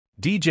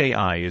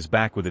DJI is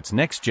back with its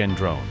next-gen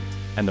drone,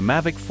 and the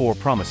Mavic 4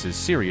 promises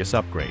serious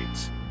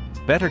upgrades.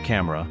 Better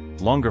camera,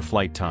 longer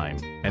flight time,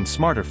 and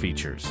smarter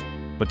features.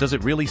 But does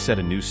it really set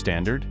a new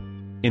standard?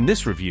 In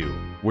this review,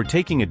 we're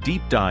taking a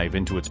deep dive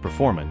into its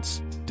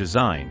performance,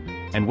 design,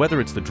 and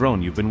whether it's the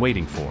drone you've been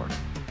waiting for.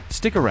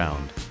 Stick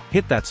around,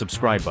 hit that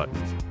subscribe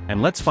button,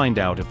 and let's find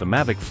out if the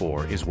Mavic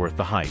 4 is worth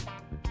the hype.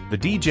 The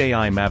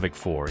DJI Mavic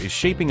 4 is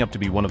shaping up to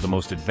be one of the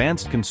most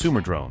advanced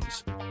consumer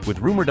drones, with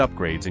rumored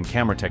upgrades in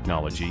camera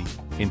technology,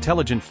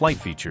 intelligent flight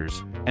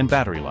features, and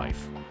battery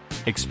life.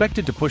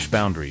 Expected to push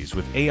boundaries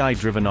with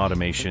AI-driven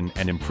automation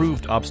and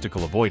improved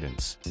obstacle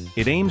avoidance,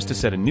 it aims to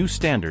set a new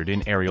standard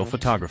in aerial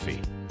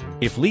photography.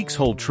 If leaks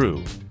hold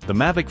true, the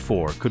Mavic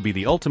 4 could be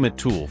the ultimate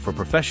tool for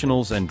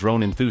professionals and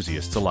drone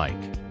enthusiasts alike.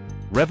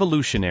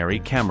 Revolutionary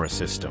camera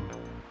system.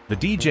 The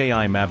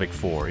DJI Mavic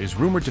 4 is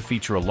rumored to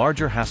feature a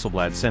larger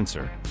Hasselblad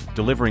sensor,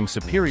 delivering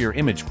superior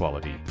image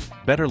quality,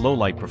 better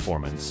low-light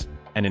performance,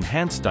 and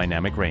enhanced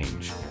dynamic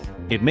range.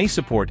 It may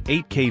support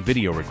 8K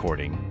video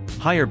recording,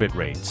 higher bit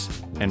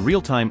rates, and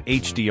real-time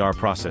HDR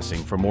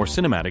processing for more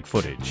cinematic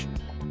footage.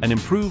 An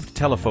improved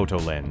telephoto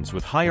lens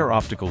with higher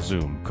optical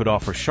zoom could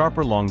offer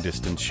sharper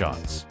long-distance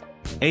shots.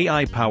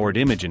 AI-powered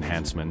image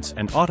enhancements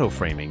and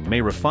auto-framing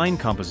may refine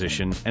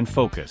composition and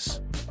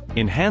focus.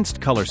 Enhanced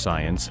color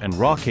science and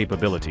RAW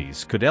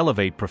capabilities could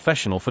elevate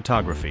professional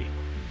photography.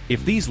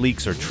 If these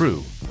leaks are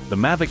true, the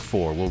Mavic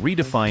 4 will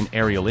redefine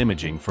aerial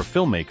imaging for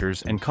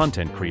filmmakers and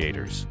content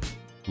creators.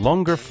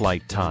 Longer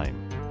flight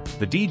time.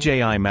 The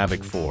DJI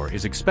Mavic 4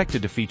 is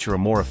expected to feature a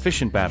more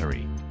efficient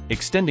battery,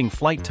 extending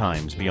flight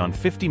times beyond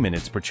 50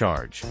 minutes per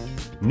charge.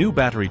 New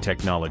battery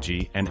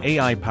technology and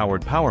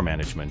AI-powered power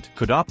management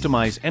could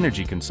optimize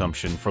energy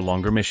consumption for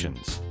longer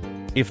missions.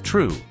 If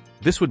true,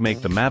 this would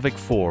make the Mavic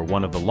 4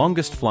 one of the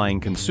longest-flying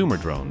consumer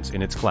drones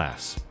in its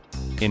class.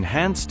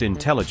 Enhanced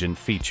intelligent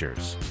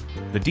features.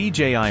 The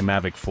DJI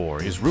Mavic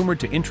 4 is rumored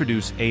to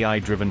introduce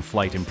AI-driven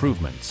flight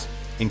improvements,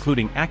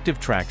 including Active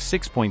Track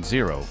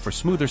 6.0 for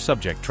smoother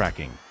subject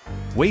tracking.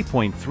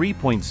 Waypoint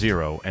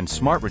 3.0 and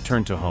Smart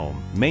Return to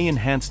Home may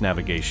enhance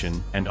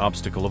navigation and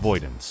obstacle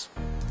avoidance.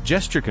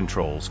 Gesture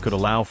controls could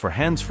allow for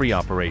hands-free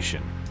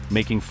operation,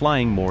 making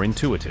flying more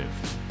intuitive.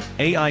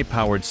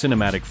 AI-powered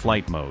cinematic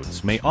flight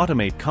modes may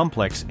automate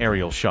complex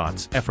aerial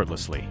shots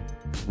effortlessly.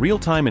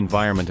 Real-time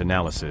environment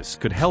analysis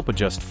could help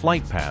adjust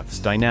flight paths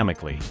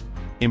dynamically.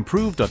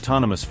 Improved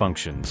autonomous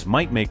functions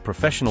might make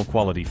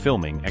professional-quality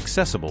filming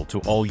accessible to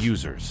all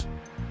users.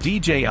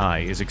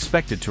 DJI is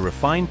expected to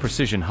refine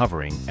precision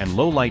hovering and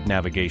low-light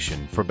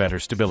navigation for better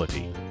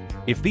stability.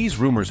 If these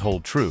rumors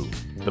hold true,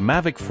 the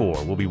Mavic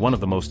 4 will be one of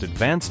the most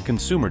advanced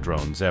consumer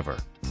drones ever.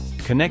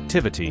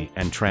 Connectivity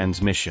and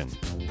transmission.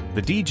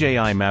 The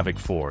DJI Mavic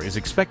 4 is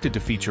expected to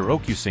feature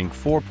OcuSync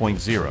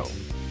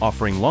 4.0,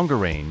 offering longer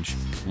range,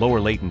 lower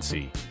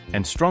latency,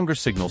 and stronger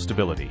signal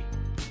stability.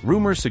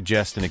 Rumors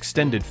suggest an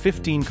extended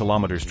 15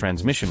 km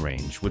transmission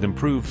range with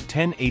improved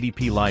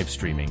 1080p live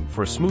streaming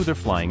for a smoother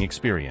flying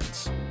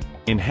experience.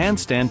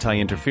 Enhanced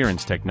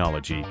anti-interference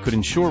technology could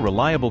ensure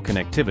reliable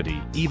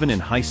connectivity even in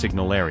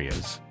high-signal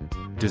areas.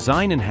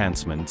 Design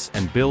enhancements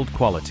and build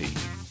quality.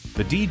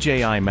 The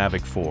DJI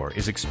Mavic 4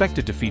 is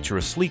expected to feature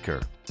a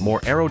sleeker, more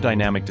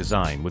aerodynamic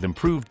design with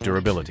improved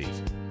durability.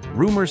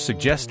 Rumors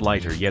suggest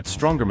lighter yet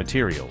stronger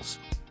materials,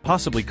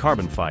 possibly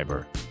carbon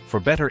fiber, for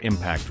better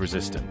impact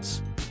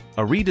resistance.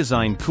 A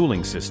redesigned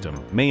cooling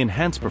system may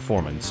enhance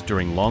performance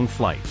during long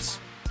flights.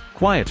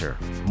 Quieter,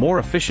 more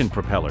efficient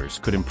propellers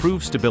could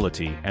improve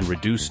stability and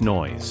reduce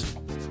noise.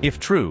 If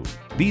true,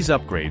 these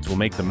upgrades will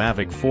make the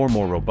Mavic 4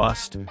 more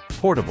robust,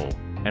 portable,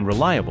 and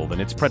reliable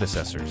than its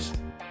predecessors.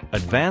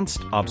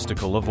 Advanced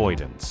obstacle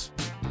avoidance.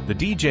 The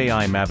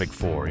DJI Mavic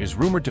 4 is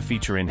rumored to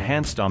feature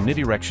enhanced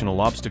omnidirectional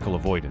obstacle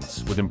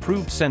avoidance with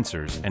improved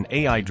sensors and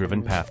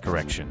AI-driven path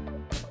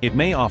correction. It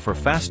may offer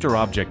faster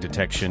object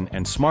detection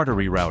and smarter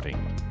rerouting,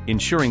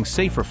 ensuring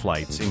safer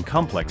flights in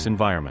complex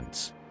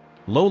environments.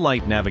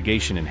 Low-light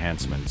navigation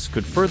enhancements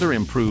could further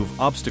improve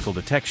obstacle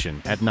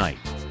detection at night.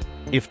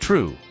 If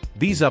true,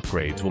 these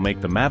upgrades will make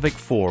the Mavic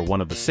 4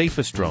 one of the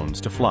safest drones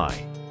to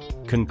fly.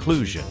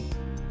 Conclusion.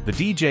 The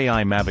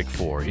DJI Mavic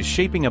 4 is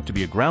shaping up to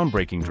be a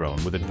groundbreaking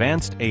drone with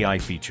advanced AI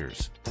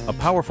features, a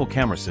powerful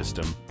camera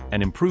system,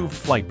 and improved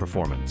flight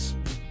performance.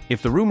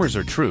 If the rumors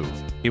are true,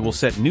 it will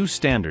set new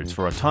standards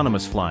for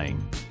autonomous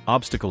flying,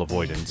 obstacle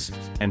avoidance,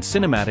 and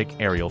cinematic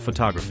aerial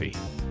photography.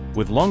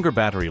 With longer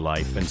battery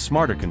life and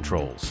smarter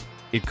controls,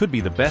 it could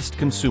be the best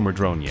consumer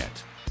drone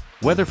yet.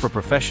 Whether for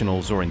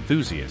professionals or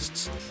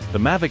enthusiasts, the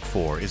Mavic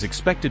 4 is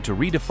expected to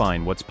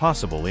redefine what's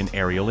possible in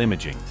aerial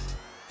imaging.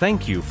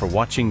 Thank you for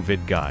watching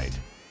VidGuide.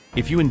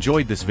 If you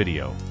enjoyed this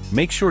video,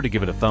 make sure to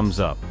give it a thumbs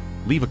up,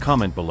 leave a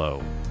comment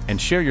below, and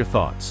share your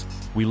thoughts.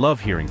 We love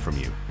hearing from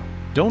you.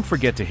 Don't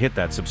forget to hit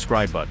that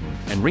subscribe button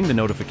and ring the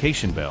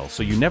notification bell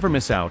so you never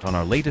miss out on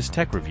our latest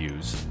tech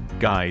reviews,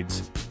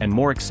 guides, and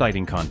more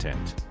exciting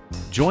content.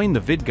 Join the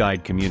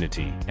VidGuide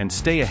community and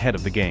stay ahead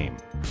of the game.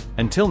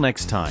 Until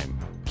next time,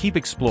 keep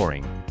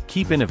exploring,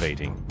 keep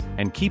innovating,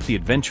 and keep the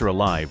adventure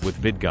alive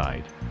with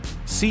VidGuide.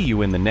 See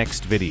you in the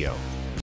next video.